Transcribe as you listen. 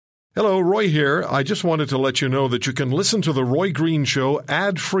Hello, Roy here. I just wanted to let you know that you can listen to The Roy Green Show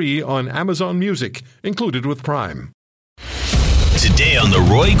ad-free on Amazon Music, included with Prime. Today on The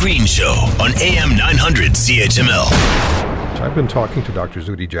Roy Green Show on AM 900 CHML. I've been talking to Dr.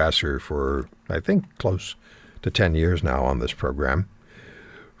 Zuhdi Jasser for, I think, close to 10 years now on this program.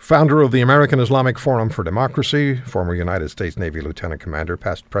 Founder of the American Islamic Forum for Democracy, former United States Navy Lieutenant Commander,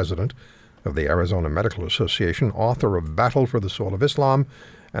 past president of the Arizona Medical Association, author of Battle for the Soul of Islam,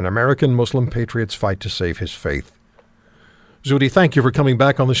 an American Muslim patriot's fight to save his faith. Zuhdi, thank you for coming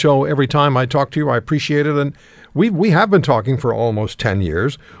back on the show. Every time I talk to you, I appreciate it. And we have been talking for almost 10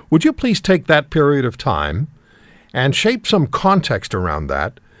 years. Would you please take that period of time and shape some context around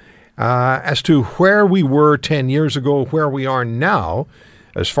that as to where we were 10 years ago, where we are now,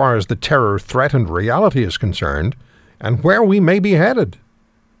 as far as the terror threat and reality is concerned, and where we may be headed?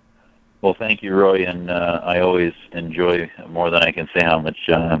 Well, thank you, Roy, and I always enjoy more than I can say how much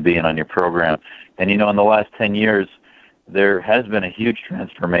being on your program. And, you know, in the last 10 years, there has been a huge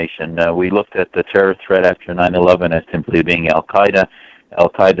transformation. We looked at the terror threat after 9/11 as simply being Al-Qaeda.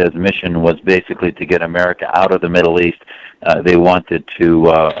 Al-Qaeda's mission was basically to get America out of the Middle East. They wanted to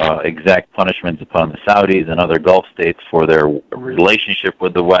exact punishments upon the Saudis and other Gulf states for their relationship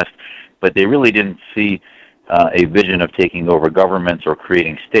with the West, but they really didn't see a vision of taking over governments or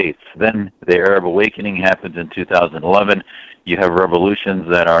creating states. Then the Arab awakening happens in 2011. You have revolutions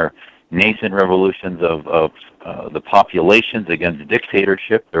that are nascent revolutions of the populations against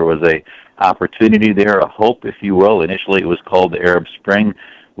dictatorship. There was a opportunity there, a hope, if you will. Initially it was called the Arab Spring.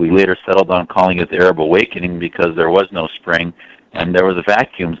 We later settled on calling it the Arab Awakening because there was no spring, and there was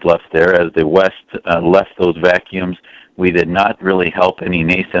vacuums left there. As the West left those vacuums, we did not really help any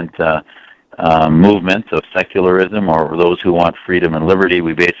nascent movements of secularism or those who want freedom and liberty.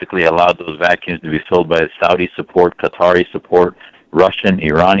 We basically allowed those vacuums to be filled by Saudi support, Qatari support, Russian,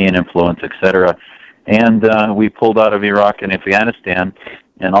 Iranian influence, etc. And we pulled out of Iraq and Afghanistan,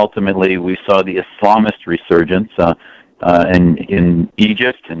 and ultimately we saw the Islamist resurgence in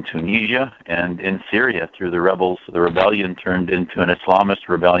Egypt, in Tunisia, and in Syria through the rebels. The rebellion turned into an Islamist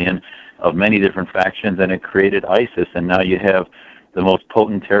rebellion of many different factions, and it created ISIS. And now you have the most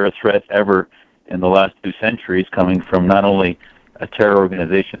potent terror threat ever in the last 2 centuries, coming from not only a terror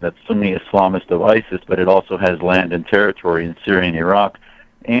organization that's Sunni Islamist of ISIS, but it also has land and territory in Syria and Iraq,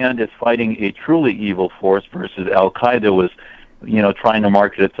 and it's fighting a truly evil force versus Al-Qaeda was, you know, trying to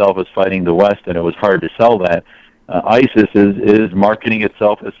market itself as fighting the West, and it was hard to sell that. ISIS is marketing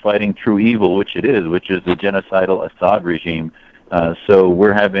itself as fighting true evil, which it is, which is the genocidal Assad regime. So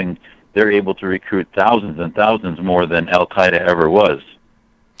they're able to recruit thousands and thousands more than Al-Qaeda ever was.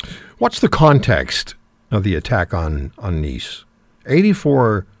 What's the context of the attack on Nice?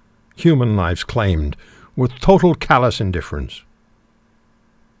 84 human lives claimed with total callous indifference.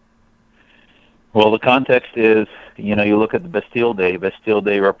 Well, the context is, you know, you look at the Bastille Day. Bastille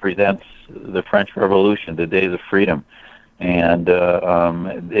Day represents the French Revolution, the days of freedom. And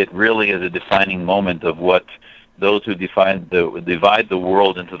it really is a defining moment of what those who divide the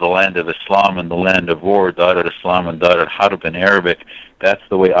world into the land of Islam and the land of war, Dar al-Islam and Dar al-Harb in Arabic, that's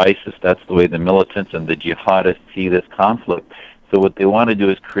the way ISIS, that's the way the militants and the jihadists see this conflict. So what they want to do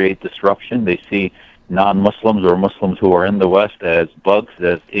is create disruption. They see non-Muslims or Muslims who are in the West as bugs,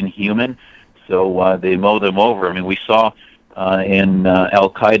 as inhuman. So they mow them over. I mean, we saw in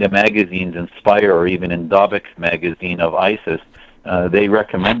Al-Qaeda magazines, Inspire, or even in Dabiq magazine of ISIS, they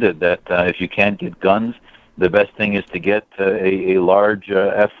recommended that if you can't get guns, the best thing is to get a large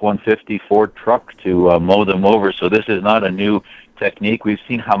F-150 Ford truck to mow them over. So this is not a new technique. We've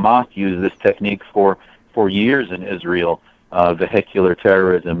seen Hamas use this technique for years in Israel, vehicular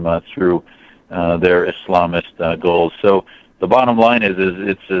terrorism through their Islamist goals. So the bottom line is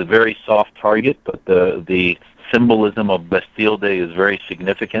it's a very soft target, but the symbolism of Bastille Day is very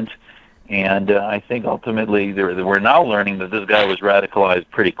significant. And I think ultimately we're now learning that this guy was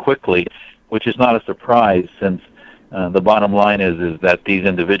radicalized pretty quickly, which is not a surprise, since the bottom line is that these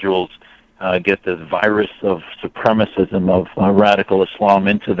individuals get this virus of supremacism of radical Islam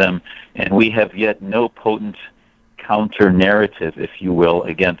into them, and we have yet no potent counter-narrative, if you will,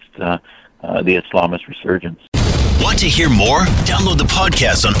 against the Islamist resurgence. Want to hear more? Download the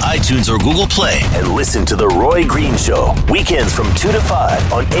podcast on iTunes or Google Play and listen to The Roy Green Show, weekends from 2 to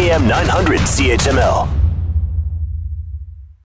 5 on AM 900 CHML.